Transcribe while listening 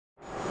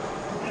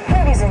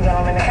morning,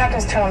 gentlemen. The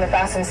captain's telling the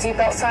fasten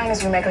seatbelt sign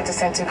as we make our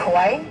descent to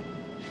Kauai.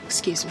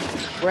 Excuse me.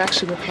 We're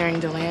actually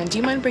preparing to land. Do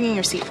you mind bringing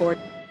your seat forward?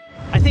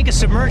 I think a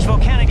submerged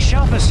volcanic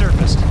shelf has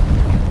surfaced.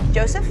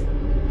 Joseph?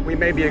 We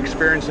may be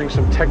experiencing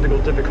some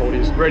technical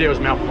difficulties. Radio's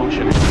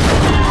malfunctioning.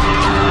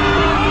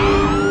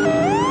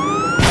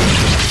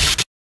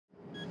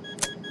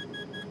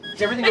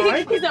 Is everything all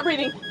right? He's not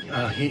breathing.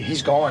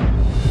 He's gone.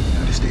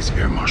 United States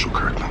Air Marshal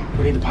Kirkland.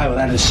 We need the pilot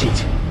out of the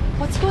seat.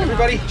 What's going on?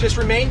 Everybody, just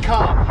remain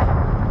calm.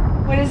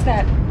 What is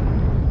that?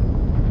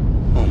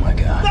 Oh my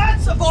God.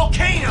 That's a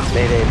volcano!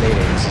 Mayday,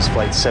 mayday. This is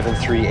flight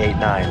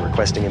 7389,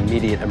 requesting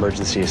immediate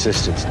emergency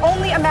assistance.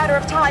 Only a matter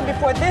of time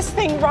before this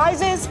thing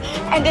rises,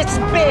 and it's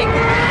big.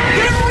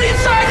 Get everybody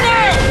inside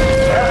now!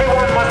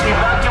 Everyone must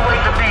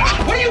evacuate the beach.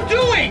 What are you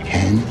doing?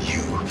 Can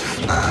you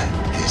fly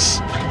this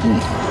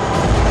plane?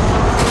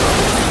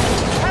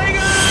 Hang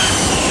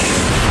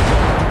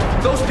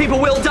on! Those people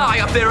will die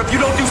up there if you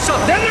don't do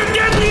something. Then they're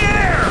dead in the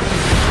air!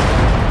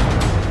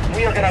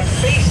 We are gonna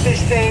face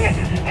this thing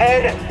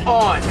head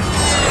on.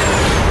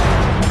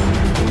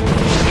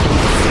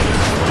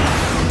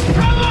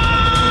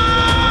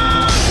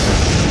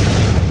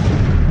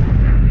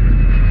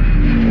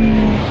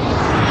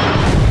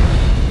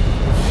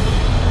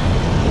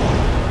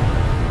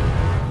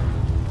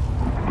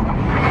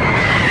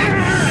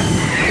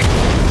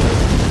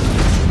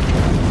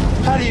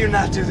 How do you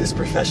not do this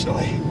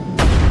professionally?